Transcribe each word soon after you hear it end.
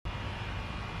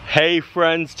Hey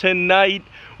friends, tonight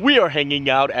we are hanging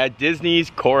out at Disney's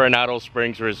Coronado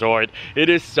Springs Resort. It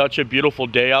is such a beautiful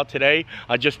day out today.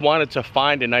 I just wanted to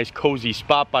find a nice cozy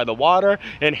spot by the water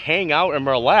and hang out and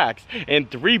relax. And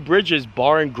Three Bridges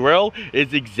Bar and Grill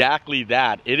is exactly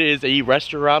that. It is a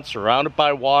restaurant surrounded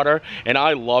by water and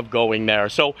I love going there.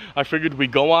 So I figured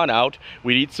we'd go on out,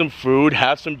 we'd eat some food,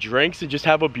 have some drinks, and just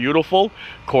have a beautiful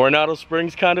Coronado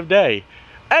Springs kind of day.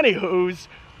 Anywho's,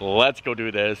 let's go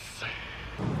do this.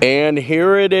 And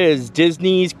here it is,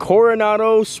 Disney's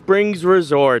Coronado Springs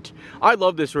Resort. I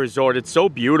love this resort, it's so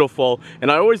beautiful,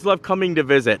 and I always love coming to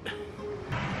visit.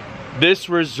 This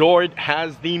resort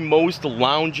has the most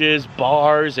lounges,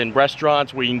 bars, and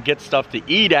restaurants where you can get stuff to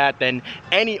eat at than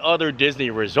any other Disney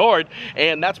resort,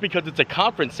 and that's because it's a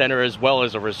conference center as well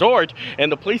as a resort.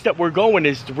 And the place that we're going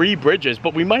is Three Bridges,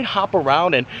 but we might hop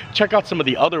around and check out some of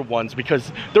the other ones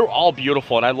because they're all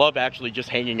beautiful, and I love actually just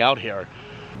hanging out here.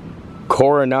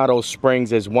 Coronado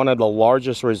Springs is one of the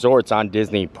largest resorts on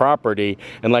Disney property,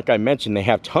 and like I mentioned, they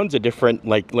have tons of different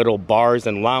like little bars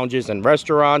and lounges and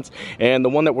restaurants, and the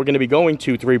one that we're going to be going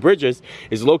to, Three Bridges,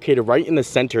 is located right in the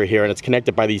center here, and it's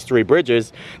connected by these three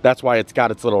bridges. That's why it's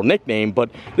got its little nickname. But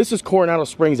this is Coronado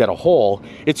Springs as a whole.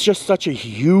 It's just such a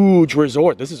huge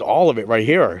resort. This is all of it right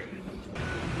here.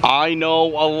 I know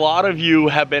a lot of you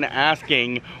have been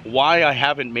asking why I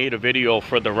haven't made a video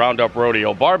for the Roundup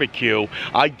Rodeo barbecue.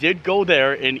 I did go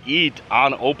there and eat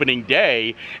on opening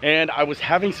day, and I was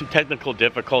having some technical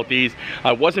difficulties.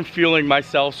 I wasn't feeling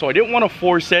myself, so I didn't want to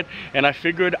force it, and I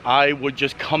figured I would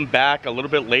just come back a little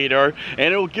bit later,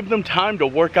 and it will give them time to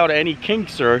work out any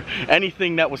kinks or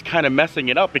anything that was kind of messing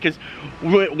it up. Because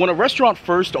when a restaurant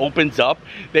first opens up,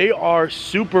 they are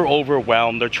super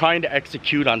overwhelmed. They're trying to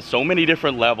execute on so many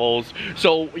different levels.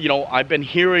 So, you know, I've been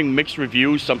hearing mixed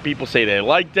reviews. Some people say they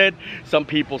liked it. Some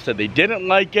people said they didn't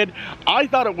like it. I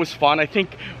thought it was fun. I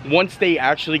think once they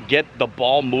actually get the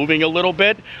ball moving a little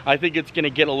bit, I think it's going to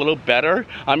get a little better.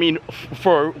 I mean,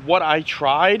 for what I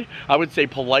tried, I would say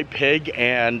Polite Pig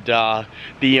and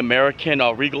the American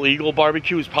Regal Eagle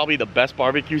barbecue is probably the best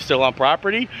barbecue still on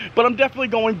property. But I'm definitely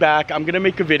going back. I'm going to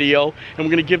make a video, and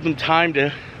we're going to give them time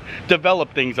to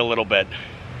develop things a little bit.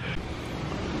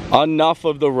 Enough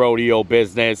of the rodeo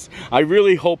business. I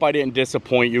really hope I didn't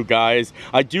disappoint you guys.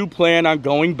 I do plan on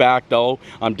going back though.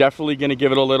 I'm definitely gonna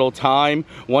give it a little time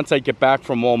once I get back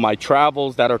from all my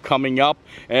travels that are coming up,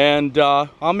 and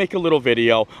I'll make a little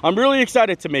video. I'm really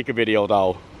excited to make a video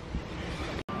though.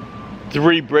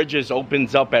 Three Bridges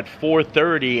opens up at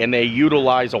 4:30 and they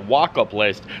utilize a walk-up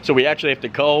list. So we actually have to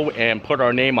go and put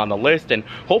our name on the list, and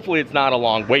hopefully it's not a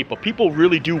long wait, but people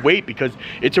really do wait because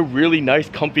it's a really nice,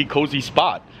 comfy, cozy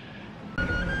spot.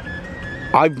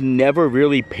 I've never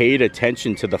really paid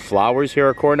attention to the flowers here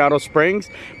at Coronado Springs,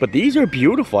 but these are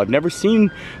beautiful. I've never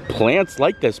seen plants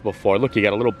like this before. Look, you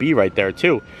got a little bee right there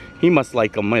too. He must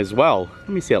like them as well. Let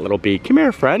me see that little bee. Come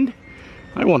here, friend.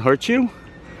 I won't hurt you.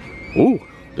 Ooh,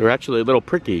 they're actually a little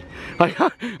pricky.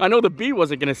 I know the bee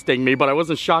wasn't gonna sting me, but I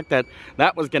wasn't shocked that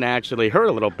that was gonna actually hurt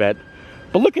a little bit.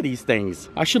 But look at these things.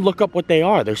 I should look up what they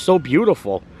are. They're so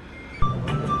beautiful.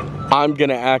 I'm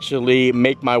gonna actually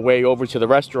make my way over to the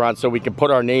restaurant so we can put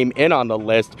our name in on the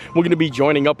list. We're gonna be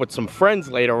joining up with some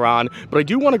friends later on, but I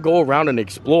do wanna go around and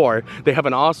explore. They have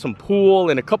an awesome pool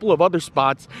and a couple of other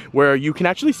spots where you can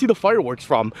actually see the fireworks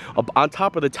from. On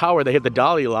top of the tower, they have the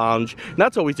Dolly Lounge, and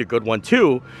that's always a good one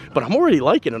too. But I'm already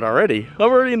liking it already. I'm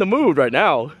already in the mood right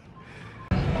now.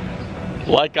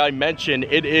 Like I mentioned,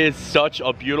 it is such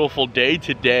a beautiful day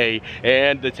today,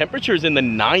 and the temperature is in the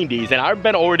 90s, and I've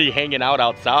been already hanging out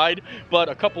outside, but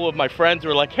a couple of my friends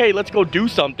were like, hey, let's go do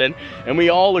something, and we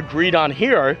all agreed on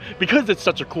here because it's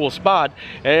such a cool spot,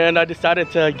 and I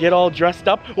decided to get all dressed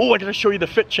up. Oh, I gotta show you the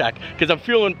fit check because I'm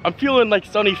feeling like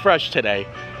Sunny Fresh today.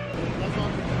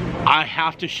 I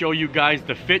have to show you guys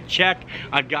the fit check.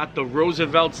 I've got the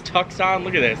Roosevelt's tux on.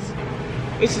 Look at this.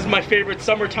 This is my favorite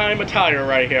summertime attire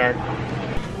right here.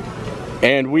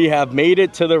 And we have made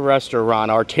it to the restaurant.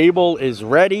 Our table is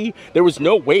ready. There was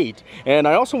no wait. And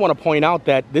I also want to point out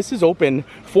that this is open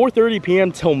 4:30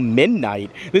 p.m. till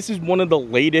midnight. This is one of the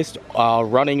latest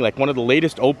one of the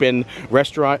latest open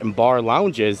restaurant and bar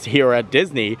lounges here at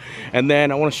Disney. And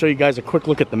then I want to show you guys a quick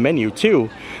look at the menu too.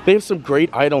 They have some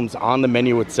great items on the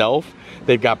menu itself.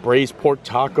 They've got braised pork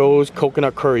tacos,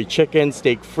 coconut curry chicken,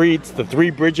 steak frites, the Three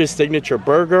Bridges signature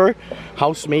burger,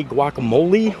 house-made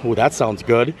guacamole. Oh, that sounds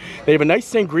good. They have a nice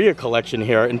sangria collection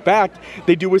here. In fact,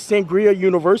 they do a sangria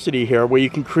university here where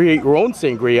you can create your own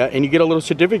sangria and you get a little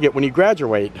certificate when you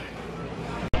graduate.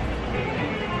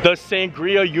 The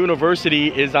Sangria University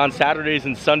is on Saturdays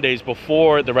and Sundays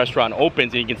before the restaurant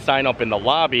opens, and you can sign up in the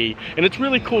lobby, and it's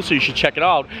really cool, so you should check it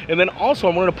out. And then also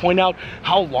I wanted to point out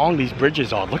how long these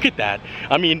bridges are. Look at that.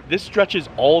 I mean, this stretches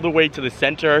all the way to the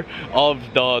center of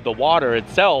the water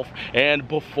itself, and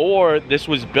before this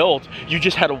was built, you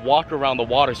just had to walk around the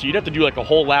water, so you'd have to do like a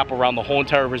whole lap around the whole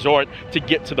entire resort to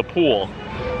get to the pool.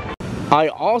 I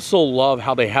also love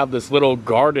how they have this little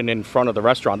garden in front of the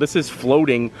restaurant. This is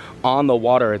floating on the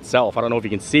water itself. I don't know if you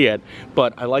can see it,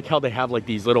 but I like how they have like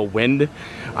these little wind,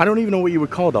 I don't even know what you would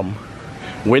call them.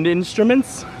 Wind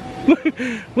instruments?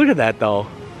 Look at that though.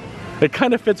 It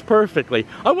kind of fits perfectly.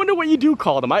 I wonder what you do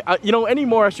call them. You know,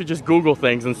 anymore I should just Google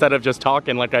things instead of just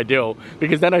talking like I do,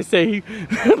 because then I say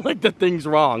like the thing's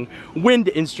wrong. Wind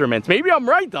instruments. Maybe I'm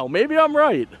right though. Maybe I'm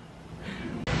right.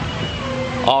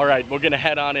 All right, we're gonna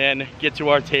head on in, get to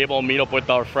our table, meet up with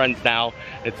our friends now.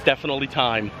 It's definitely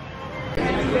time.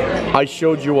 I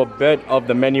showed you a bit of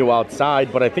the menu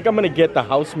outside, but I think I'm gonna get the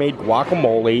house-made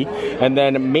guacamole and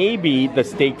then maybe the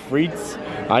steak frites.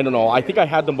 I don't know, I think I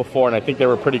had them before and I think they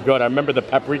were pretty good. I remember the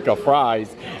paprika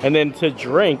fries. And then to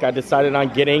drink, I decided on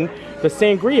getting the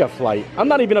sangria flight. I'm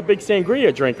not even a big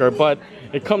sangria drinker, but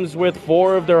it comes with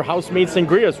 4 of their house-made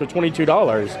sangrias for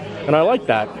 $22, and I like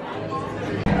that.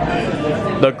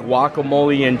 The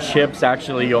guacamole and chips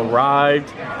actually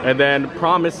arrived, and then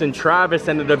Promise and Travis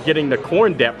ended up getting the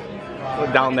corn dip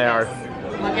down there.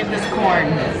 Look at this corn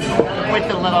with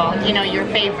the little, you know, your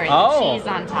favorite, the cheese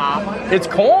on top. It's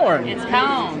corn. It's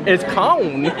cone. It's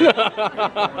cone.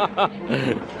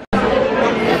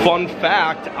 Fun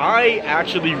fact, I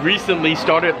actually recently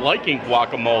started liking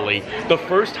guacamole. The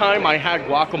first time I had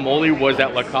guacamole was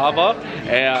at La Cava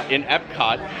in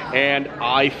Epcot, and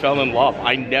I fell in love.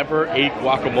 I never ate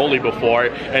guacamole before,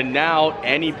 and now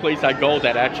any place I go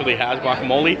that actually has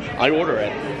guacamole, I order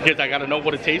it because I gotta know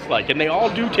what it tastes like. And they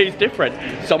all do taste different.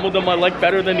 Some of them I like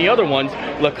better than the other ones.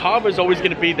 La Cava is always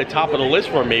gonna be the top of the list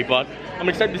for me, but I'm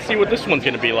excited to see what this one's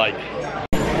gonna be like.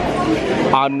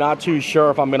 I'm not too sure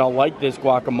if I'm gonna like this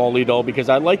guacamole though, because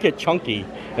I like it chunky,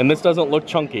 and this doesn't look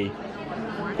chunky.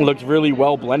 It looks really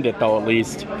well blended though, at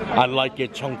least. I like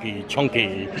it chunky,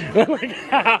 chunky.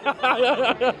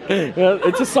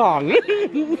 It's a song.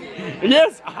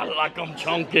 Yes, I like them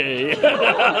chunky.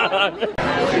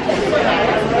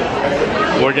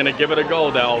 We're gonna give it a go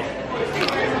though.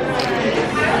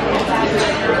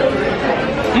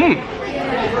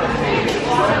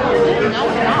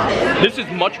 This is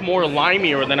much more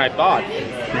limier than I thought.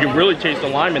 You can really taste the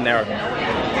lime in there.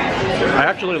 I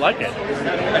actually like it.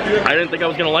 I didn't think I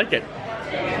was gonna like it.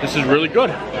 This is really good.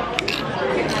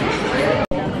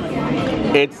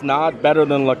 It's not better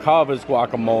than La Cava's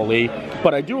guacamole,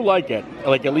 but I do like it.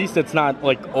 Like, at least it's not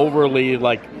like overly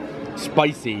like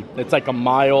spicy. It's like a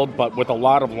mild, but with a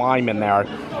lot of lime in there.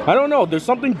 I don't know, there's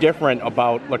something different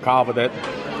about La Cava that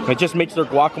it just makes their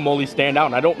guacamole stand out,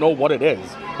 and I don't know what it is.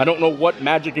 I don't know what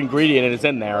magic ingredient is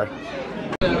in there.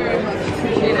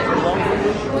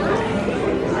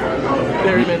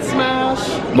 Very good smash.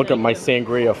 Look at my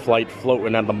sangria flight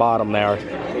floating at the bottom there.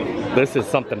 This is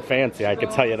something fancy, I can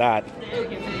tell you that.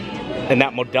 And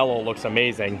that Modelo looks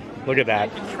amazing. Look at that.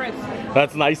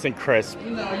 That's nice and crisp.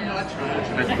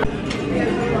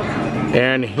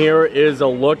 And here is a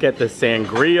look at the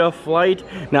sangria flight.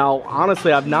 Now,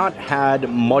 honestly, I've not had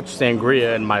much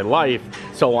sangria in my life,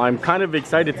 so I'm kind of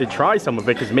excited to try some of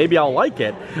it because maybe I'll like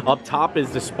it. Up top is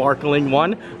the sparkling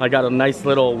one. I got a nice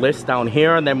little list down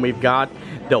here, and then we've got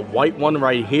the white one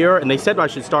right here, and they said I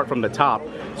should start from the top.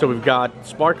 So we've got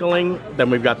sparkling, then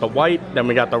we've got the white, then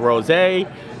we got the rosé,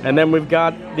 and then we've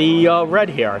got the red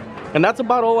here. And that's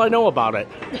about all I know about it.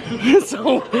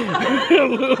 So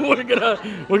we're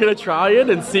gonna try it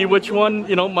and see which one,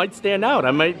 you know, might stand out.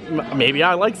 Maybe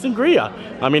I like sangria.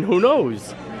 I mean, who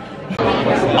knows?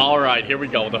 All right, here we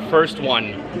go. The first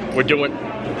one we're doing.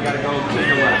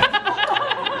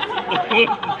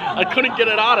 I couldn't get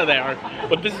it out of there,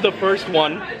 but this is the first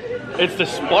one. It's the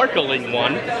sparkling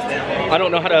one. I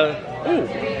don't know how to. Ooh,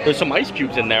 there's some ice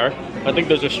cubes in there. I think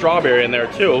there's a strawberry in there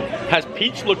too. Has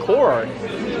peach liqueur.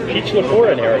 Peach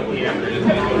liqueur in here.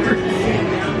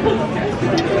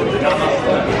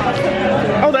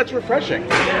 Oh, that's refreshing.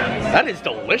 That is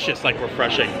delicious, like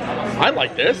refreshing. I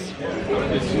like this.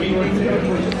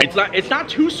 It's not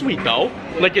too sweet though.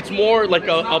 Like, it's more like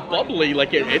a bubbly,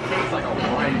 like it tastes like a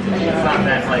wine. It's not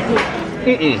that like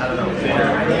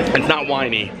it's not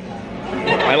winey.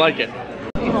 I like it.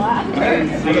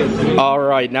 All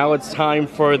right, now it's time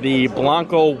for the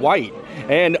Blanco White.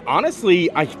 And honestly,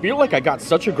 I feel like I got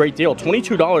such a great deal.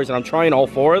 $22 and I'm trying all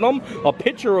 4 of them. A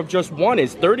picture of just one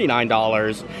is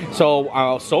 $39.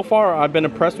 So, so far I've been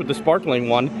impressed with the sparkling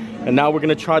one. And now we're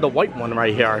gonna try the white one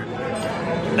right here.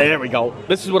 There we go.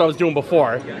 This is what I was doing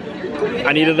before.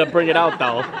 I needed to bring it out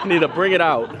though. I need to bring it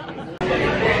out.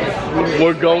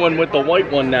 We're going with the white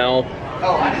one now.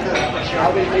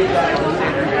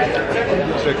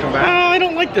 I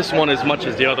don't like this one as much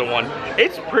as the other one.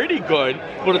 It's pretty good,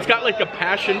 but it's got like a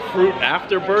passion fruit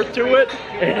afterbirth to it.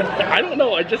 And I don't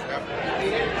know, it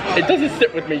doesn't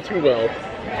sit with me too well.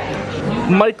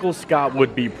 Michael Scott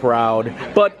would be proud.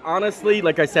 But honestly,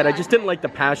 like I said, I just didn't like the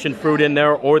passion fruit in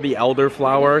there or the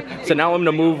elderflower. So now I'm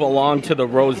gonna move along to the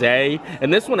rosé.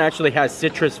 And this one actually has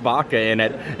citrus vodka in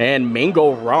it and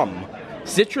mango rum.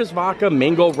 Citrus vodka,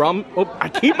 mango rum. Oh, I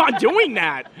keep on doing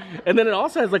that. And then it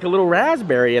also has like a little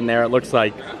raspberry in there, it looks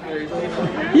like.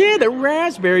 Yeah, the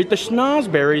raspberries, the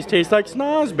schnozberries taste like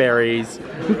schnozberries.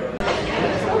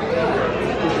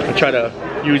 I try to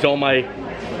use all my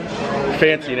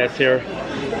fanciness here.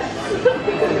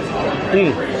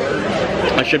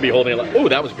 I should be holding it. Oh,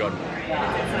 that was good.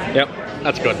 Yep,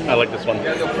 that's good. I like this one.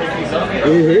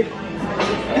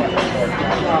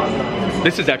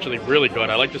 This is actually really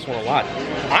good. I like this one a lot.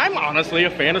 I'm honestly a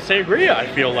fan of sangria, I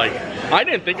feel like. I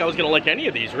didn't think I was gonna like any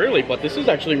of these really, but this is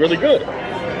actually really good.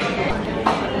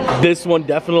 This one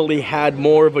definitely had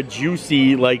more of a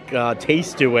juicy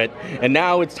taste to it. And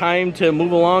now it's time to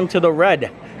move along to the red.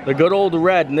 The good old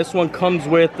red, and this one comes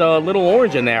with a little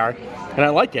orange in there. And I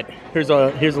like it. Here's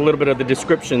a little bit of the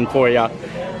description for you. I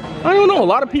don't know, a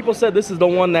lot of people said this is the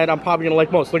one that I'm probably gonna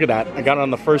like most. Look at that, I got it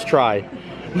on the first try.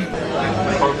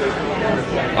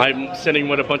 I'm sitting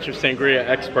with a bunch of sangria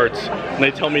experts, and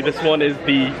they tell me this one is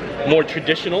the more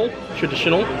traditional.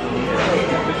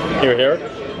 Here.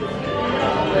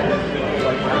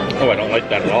 Oh, I don't like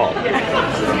that at all.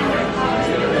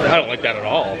 I don't like that at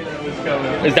all.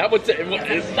 Is that what's...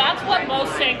 That's what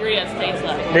most sangrias taste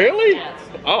like. Really? Yes.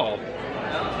 Oh.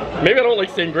 Maybe I don't like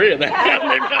sangria then.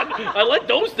 I like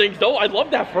those things though. I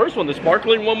love that first one. The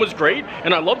sparkling one was great,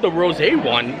 and I love the rosé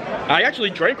one. I actually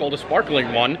drank all the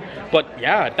sparkling one, but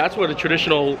yeah, if that's what a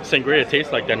traditional sangria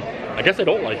tastes like, then I guess I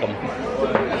don't like them.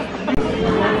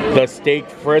 The steak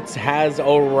fritz has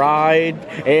arrived,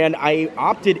 and I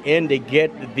opted in to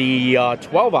get the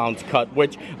 12-ounce cut,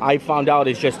 which I found out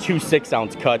is just 2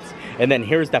 6-ounce cuts. And then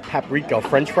here's the paprika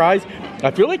French fries.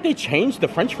 I feel like they changed the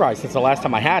French fries since the last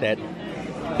time I had it.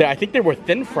 I think they were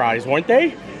thin fries, weren't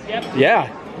they? Yep.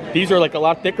 Yeah. These are like a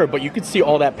lot thicker, but you can see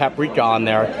all that paprika on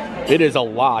there. It is a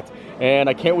lot, and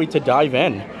I can't wait to dive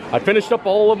in. I finished up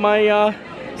all of my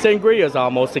sangrias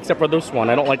almost, except for this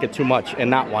one. I don't like it too much,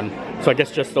 and that one. So I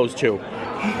guess just those two.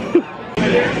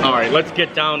 All right, let's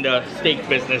get down to steak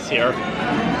business here.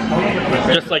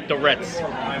 Just like the Ritz.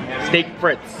 Steak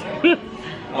fritz.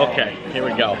 Okay, here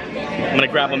we go. I'm gonna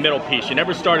grab a middle piece. You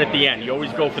never start at the end. You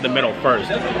always go for the middle first.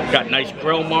 Got nice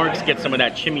grill marks. Get some of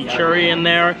that chimichurri in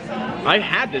there. I've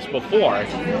had this before.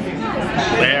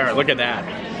 There, look at that.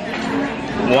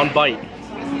 One bite.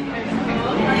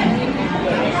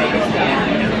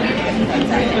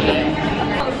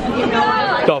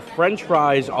 The French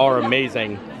fries are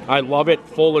amazing. I love it,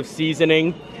 full of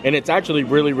seasoning, and it's actually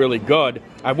really, really good.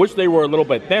 I wish they were a little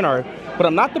bit thinner, but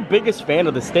I'm not the biggest fan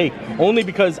of the steak, only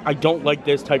because I don't like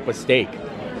this type of steak.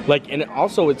 And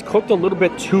also it's cooked a little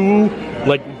bit too,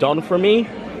 done for me.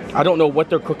 I don't know what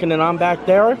they're cooking it on back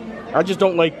there. I just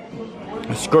don't like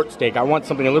a skirt steak. I want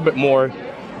something a little bit more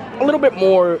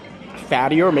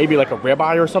fattier, maybe like a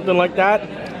ribeye or something like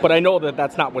that. But I know that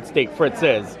that's not what steak fritz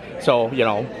is, so, you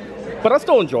know, but I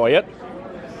still enjoy it.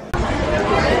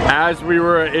 As we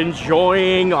were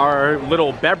enjoying our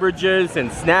little beverages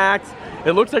and snacks,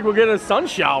 it looks like we're getting a sun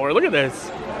shower. Look at this.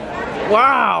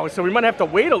 Wow, so we might have to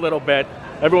wait a little bit.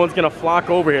 Everyone's gonna flock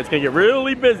over here. It's gonna get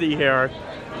really busy here.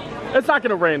 It's not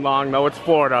gonna rain long though, it's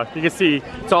Florida. You can see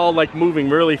it's all moving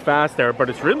really fast there, but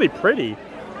it's really pretty.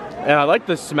 And I like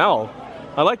the smell.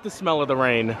 I like the smell of the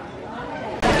rain.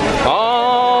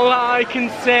 All I can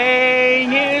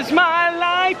say is my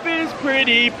life is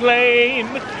pretty plain.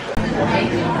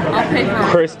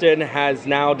 Qersdyn has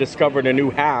now discovered a new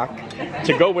hack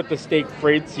to go with the steak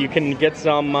frites. You can get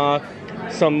some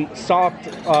soft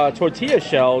tortilla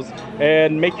shells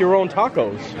and make your own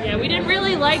tacos. Yeah, we didn't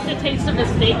really like the taste of the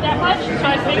steak that much, so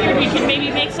I figured we could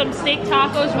maybe make some steak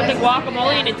tacos with the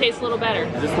guacamole and it tastes a little better.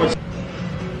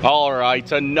 All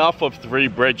right, enough of Three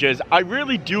Bridges. I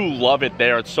really do love it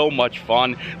there. It's so much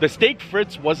fun. The steak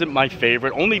fritz wasn't my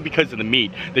favorite, only because of the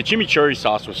meat. The chimichurri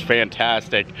sauce was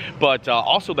fantastic, but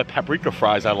also the paprika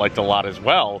fries I liked a lot as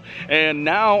well. And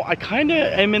now I kind of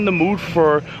am in the mood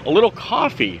for a little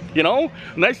coffee, you know?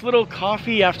 A nice little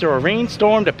coffee after a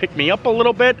rainstorm to pick me up a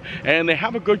little bit. And they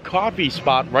have a good coffee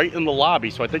spot right in the lobby,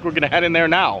 so I think we're gonna head in there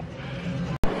now.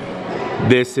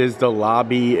 This is the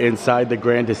lobby inside the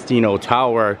Gran Destino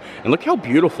Tower, and look how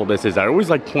beautiful this is. I always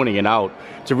like pointing it out.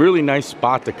 It's a really nice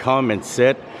spot to come and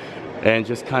sit and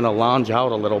just kind of lounge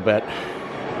out a little bit.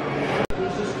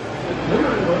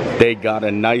 They got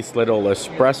a nice little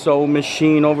espresso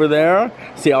machine over there.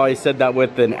 See how I said that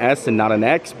with an S and not an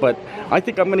X, but I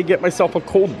think I'm gonna get myself a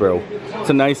cold brew. It's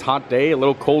a nice hot day, a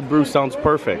little cold brew sounds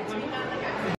perfect.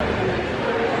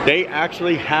 They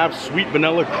actually have sweet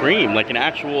vanilla cream, like an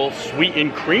actual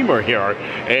sweetened creamer here.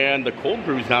 And the cold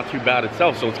brew is not too bad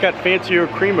itself. So it's got fancier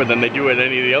creamer than they do at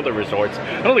any of the other resorts.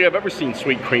 I don't think I've ever seen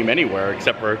sweet cream anywhere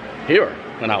except for here,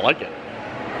 and I like it.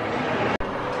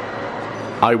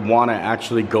 I want to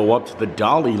actually go up to the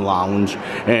Dolly Lounge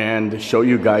and show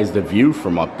you guys the view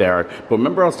from up there. But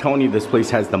remember I was telling you this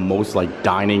place has the most like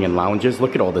dining and lounges?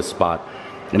 Look at all this spot.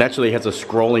 It actually has a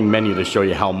scrolling menu to show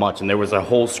you how much, and there was a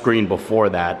whole screen before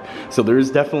that. So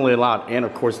there's definitely a lot, and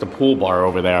of course the pool bar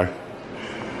over there.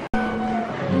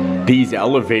 These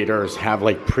elevators have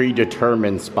like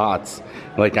predetermined spots.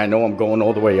 Like I know I'm going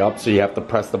all the way up, so you have to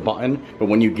press the button, but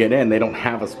when you get in, they don't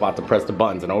have a spot to press the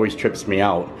buttons. It always trips me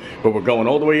out. But we're going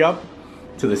all the way up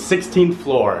to the 16th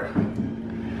floor.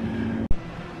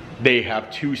 They have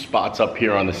two spots up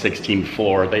here on the 16th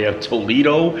floor. They have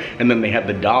Toledo, and then they have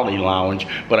the Dolly Lounge.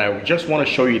 But I just want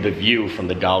to show you the view from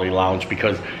the Dolly Lounge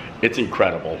because it's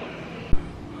incredible.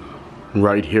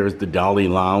 Right here is the Dolly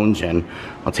Lounge, and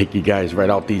I'll take you guys right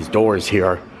out these doors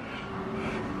here.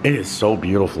 It is so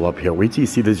beautiful up here. Wait till you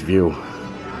see this view.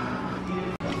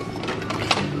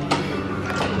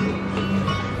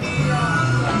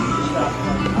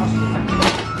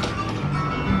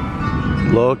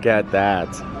 Look at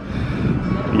that.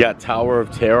 You got Tower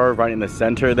of Terror right in the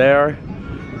center there.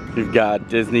 You've got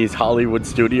Disney's Hollywood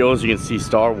Studios. You can see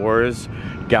Star Wars,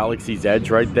 Galaxy's Edge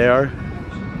right there.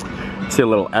 See a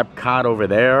little Epcot over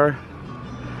there.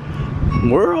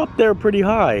 We're up there pretty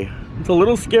high. It's a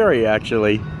little scary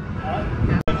actually.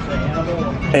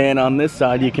 And on this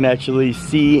side you can actually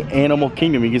see Animal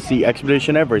Kingdom. You can see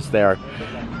Expedition Everest there.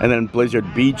 And then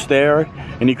Blizzard Beach there.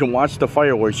 And you can watch the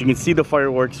fireworks. You can see the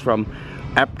fireworks from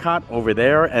Epcot over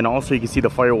there, and also you can see the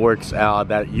fireworks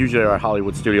that usually are at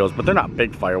Hollywood Studios, but they're not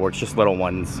big fireworks, just little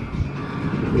ones.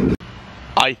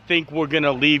 I think we're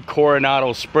gonna leave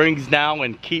Coronado Springs now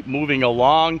and keep moving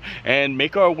along and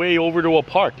make our way over to a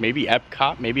park, maybe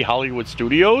Epcot, maybe Hollywood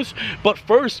Studios. But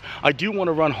first, I do want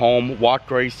to run home, walk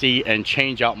Gracie, and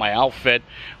change out my outfit.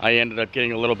 I ended up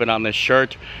getting a little bit on this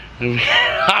shirt.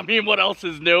 I mean, what else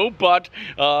is new? But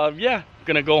yeah,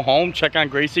 gonna go home, check on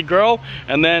Gracie girl,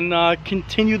 and then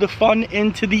continue the fun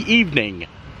into the evening.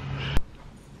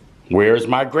 Where's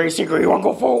my Gracie girl? You wanna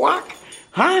go for a walk?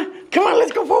 Huh? Come on,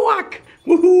 let's go for a walk.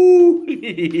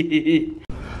 Woohoo!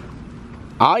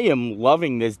 I am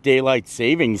loving this daylight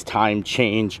savings time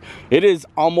change. It is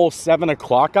almost 7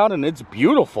 o'clock out and it's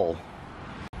beautiful.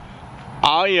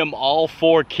 I am all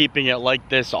for keeping it like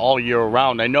this all year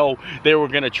round. I know they were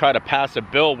going to try to pass a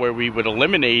bill where we would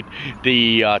eliminate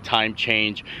the time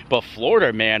change, but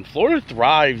Florida, man, Florida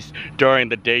thrives during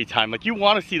the daytime. Like, you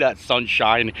want to see that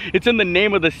sunshine. It's in the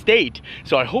name of the state.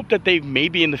 So I hope that they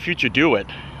maybe in the future do it.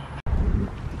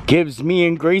 Gives me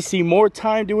and Gracie more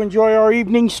time to enjoy our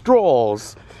evening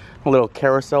strolls. A little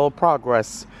Carousel of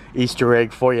Progress Easter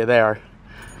egg for you there.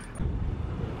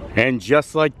 And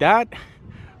just like that,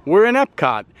 we're in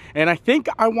Epcot, and I think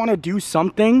I want to do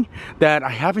something that I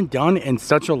haven't done in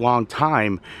such a long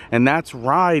time, and that's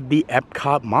ride the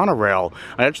Epcot monorail.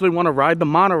 I actually want to ride the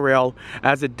monorail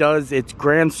as it does its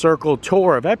grand circle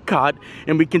tour of Epcot,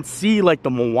 and we can see like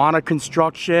the Moana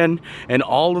construction and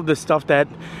all of the stuff that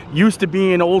used to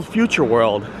be in Old Future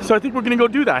World. So I think we're gonna go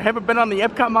do that. I haven't been on the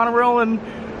Epcot monorail and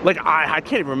like I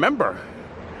can't even remember.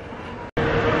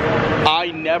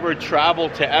 I never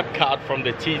traveled to Epcot from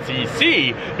the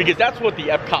TTC because that's what the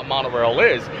Epcot monorail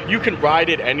is. You can ride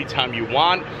it anytime you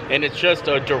want, and it's just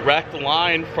a direct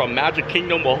line from Magic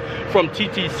Kingdom, well, from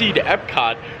TTC to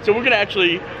Epcot. So we're gonna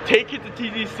actually take it to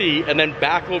TTC and then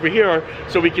back over here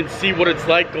so we can see what it's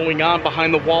like going on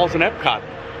behind the walls in Epcot.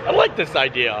 I like this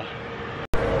idea.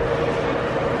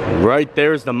 Right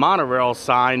there's the monorail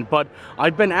sign, but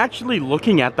I've been actually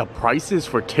looking at the prices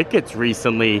for tickets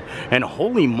recently, and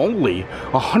holy moly,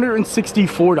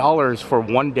 $164 for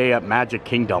 1 day at Magic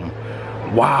Kingdom.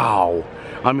 Wow.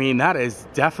 I mean, that is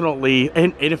definitely,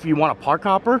 and if you want a park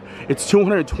hopper, it's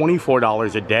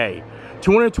 $224 a day.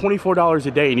 $224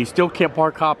 a day, and you still can't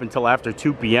park hop until after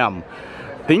 2 p.m.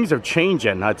 Things are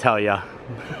changing, I tell ya.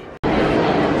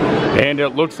 And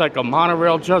it looks like a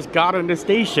monorail just got in the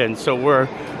station, so we're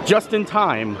just in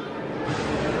time.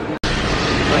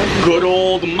 Good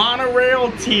old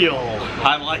monorail teal.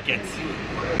 I like it.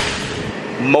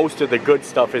 Most of the good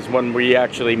stuff is when we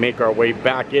actually make our way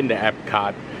back into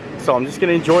Epcot. So I'm just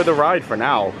gonna enjoy the ride for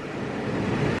now.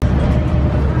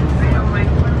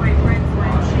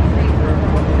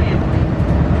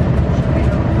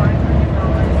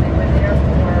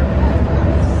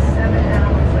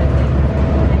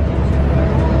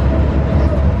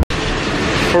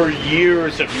 For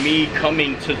years of me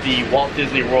coming to the Walt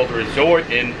Disney World Resort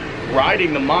and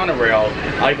riding the monorail,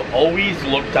 I've always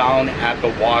looked down at the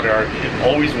water,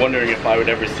 always wondering if I would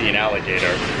ever see an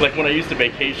alligator. Like when I used to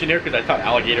vacation here, because I thought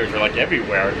alligators were like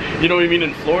everywhere, you know what I mean,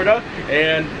 in Florida.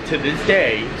 And to this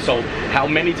day, so how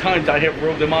many times I have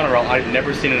rode the monorail, I've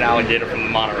never seen an alligator from the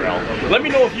monorail. Let me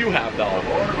know if you have though.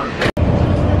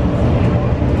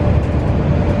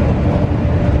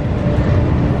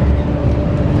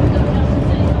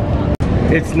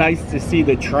 It's nice to see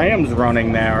the trams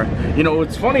running there. You know,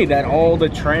 it's funny that all the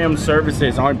tram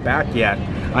services aren't back yet.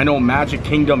 I know Magic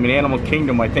Kingdom and Animal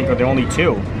Kingdom, I think, are the only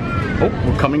two. Oh,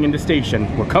 we're coming into station.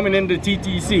 We're coming into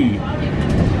TTC.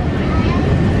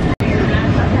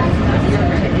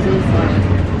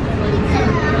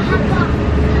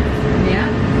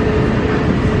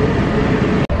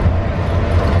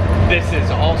 This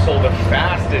is also the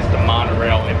fastest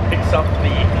monorail. It picks up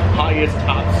the highest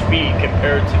top speed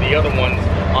compared to the other ones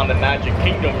on the Magic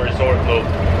Kingdom Resort loop.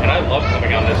 And I love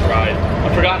coming on this ride.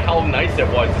 I forgot how nice it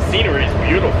was. The scenery is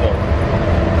beautiful.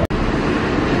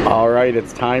 All right,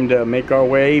 it's time to make our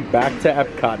way back to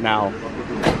Epcot now.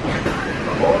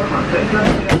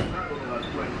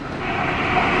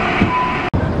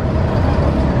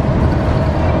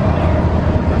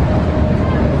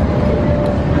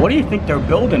 What do you think they're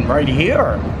building right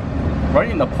here? Right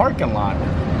in the parking lot.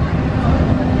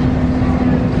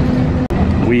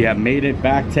 We have made it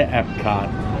back to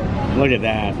Epcot. Look at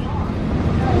that.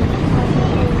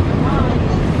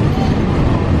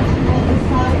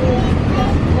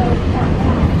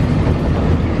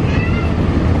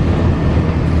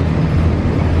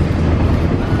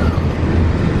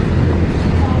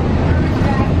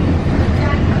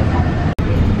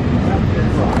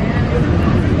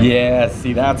 Yeah,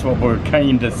 see, that's what we're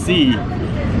trying to see.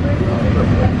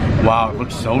 Wow, it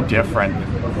looks so different.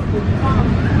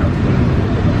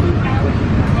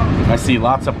 I see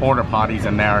lots of porta potties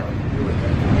in there.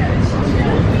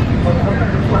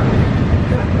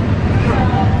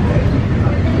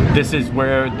 This is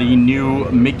where the new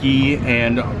Mickey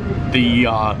and the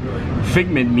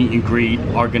Figment meet and greet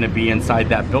are going to be inside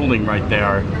that building right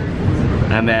there.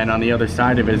 And then on the other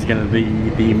side of it is going to be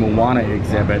the Moana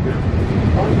exhibit.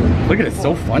 Look at it, it's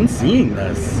so fun seeing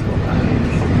this.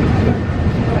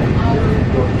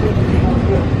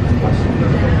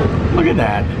 Look at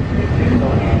that.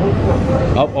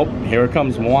 Oh, here it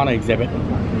comes, Moana exhibit.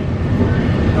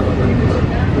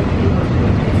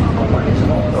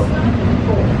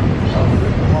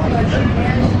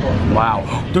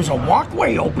 Wow, there's a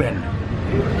walkway open.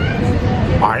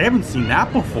 I haven't seen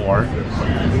that before.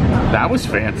 That was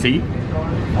fancy.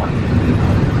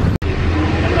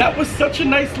 That was such a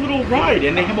nice little ride,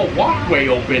 and they have a walkway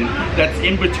open that's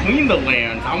in between the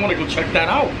lands. I want to go check that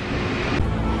out.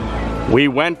 We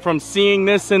went from seeing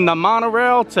this in the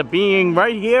monorail to being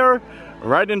right here,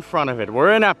 right in front of it.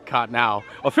 We're in Epcot now,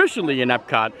 officially in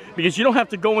Epcot, because you don't have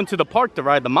to go into the park to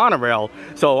ride the monorail.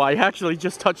 So I actually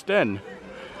just touched in.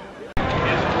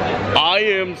 I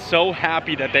am so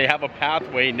happy that they have a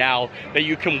pathway now that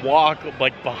you can walk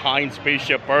like behind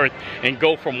Spaceship Earth and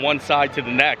go from one side to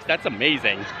the next. That's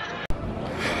amazing.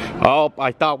 Oh,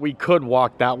 I thought we could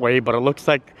walk that way, but it looks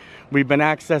like we've been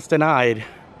access denied.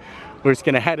 We're just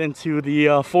gonna head into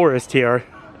the forest here.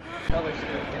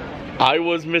 I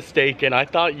was mistaken. I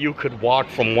thought you could walk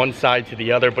from one side to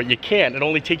the other, but you can't. It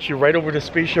only takes you right over to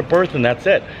Spaceship Earth and that's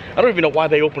it. I don't even know why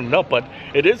they opened it up, but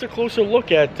it is a closer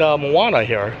look at Moana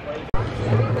here.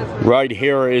 Right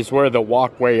here is where the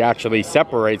walkway actually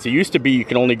separates. It used to be you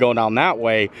can only go down that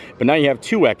way, but now you have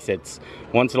two exits.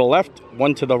 One to the left,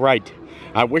 one to the right.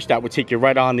 I wish that would take you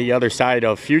right on the other side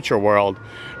of Future World,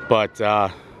 but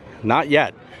not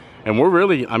yet. And we're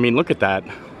really, I mean, look at that.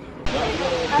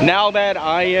 Now that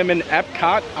I am in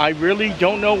Epcot, I really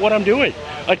don't know what I'm doing.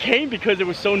 I came because it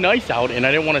was so nice out and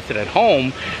I didn't want to sit at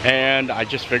home, and I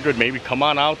just figured maybe come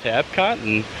on out to Epcot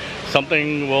and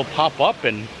something will pop up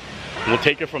and we'll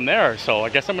take it from there. So I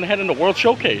guess I'm gonna head into World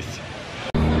Showcase.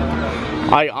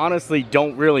 I honestly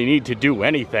don't really need to do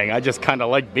anything. I just kind of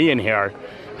like being here.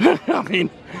 I mean,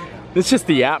 it's just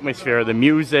the atmosphere, the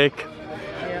music,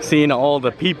 seeing all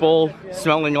the people,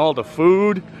 smelling all the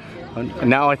food. And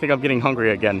now I think I'm getting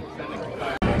hungry again.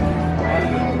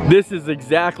 This is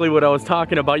exactly what I was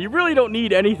talking about. You really don't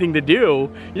need anything to do.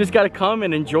 You just gotta come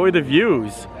and enjoy the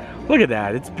views. Look at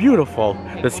that, it's beautiful.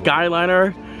 The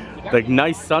Skyliner, the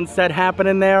nice sunset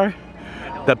happening there,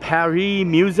 the Paris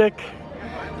music.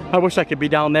 I wish I could be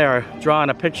down there drawing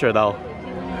a picture though.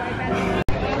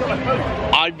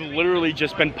 I've literally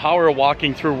just been power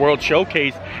walking through World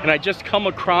Showcase and I just come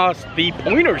across the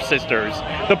Pointer Sisters.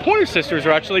 The Pointer Sisters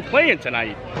are actually playing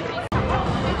tonight.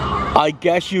 I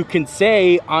guess you can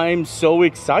say I'm so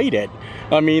excited.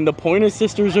 I mean, the Pointer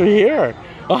Sisters are here.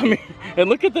 I mean, and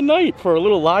look at the night for a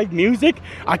little live music.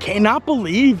 I cannot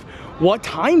believe what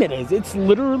time it is. It's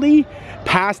literally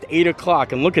past 8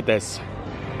 o'clock and look at this.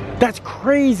 That's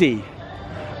crazy.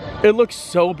 It looks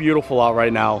so beautiful out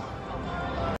right now.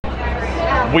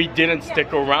 We didn't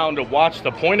stick around to watch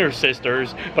the Pointer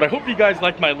Sisters, but I hope you guys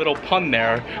liked my little pun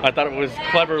there. I thought it was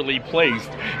cleverly placed.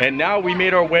 And now we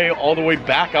made our way all the way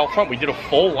back out front. We did a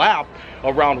full lap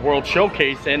around World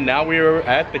Showcase, and now we are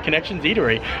at the Connections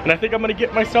Eatery. And I think I'm gonna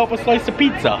get myself a slice of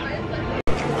pizza.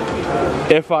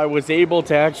 If I was able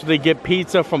to actually get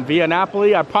pizza from Via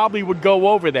Napoli, I probably would go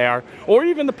over there, or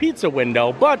even the pizza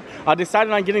window, but I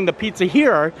decided on getting the pizza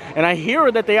here, and I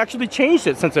hear that they actually changed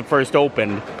it since it first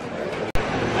opened.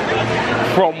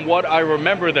 From what I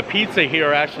remember, the pizza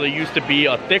here actually used to be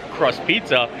a thick crust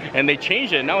pizza, and they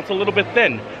changed it. Now it's a little bit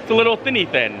thin. It's a little thinny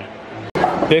thin.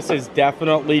 This is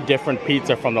definitely different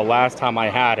pizza from the last time I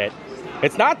had it.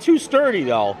 It's not too sturdy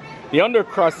though. The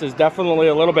undercrust is definitely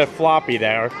a little bit floppy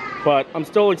there, but I'm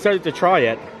still excited to try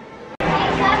it.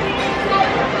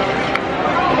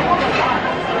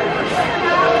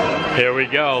 Here we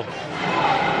go.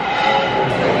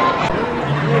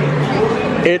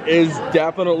 It is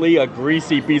definitely a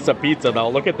greasy piece of pizza though.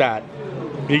 Look at that.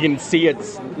 You can see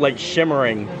it's like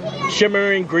shimmering.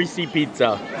 Shimmering greasy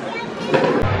pizza.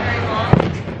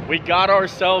 We got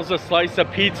ourselves a slice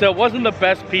of pizza. It wasn't the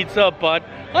best pizza, but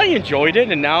I enjoyed it,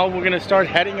 and now we're gonna start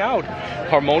heading out.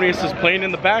 Harmonious is playing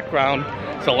in the background.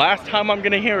 It's the last time I'm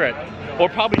gonna hear it, or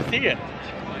probably see it.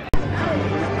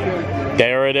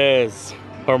 There it is,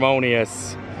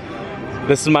 Harmonious.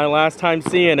 This is my last time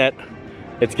seeing it.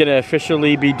 It's gonna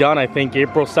officially be done, I think,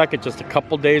 April 2nd, just a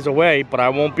couple days away, but I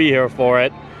won't be here for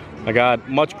it. I got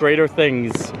much greater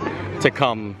things to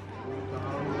come.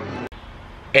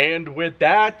 And with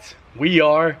that, we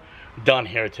are done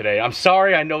here today. I'm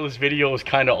sorry, I know this video is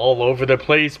kind of all over the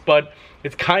place, but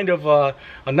it's kind of a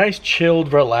nice,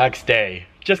 chilled, relaxed day.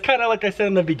 Just kind of like I said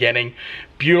in the beginning,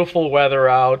 beautiful weather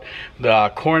out.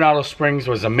 The Coronado Springs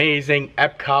was amazing.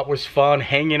 Epcot was fun,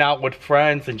 hanging out with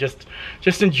friends and just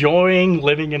enjoying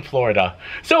living in Florida.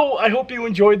 So I hope you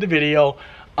enjoyed the video.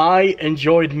 I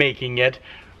enjoyed making it.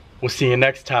 We'll see you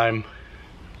next time.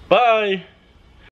 Bye.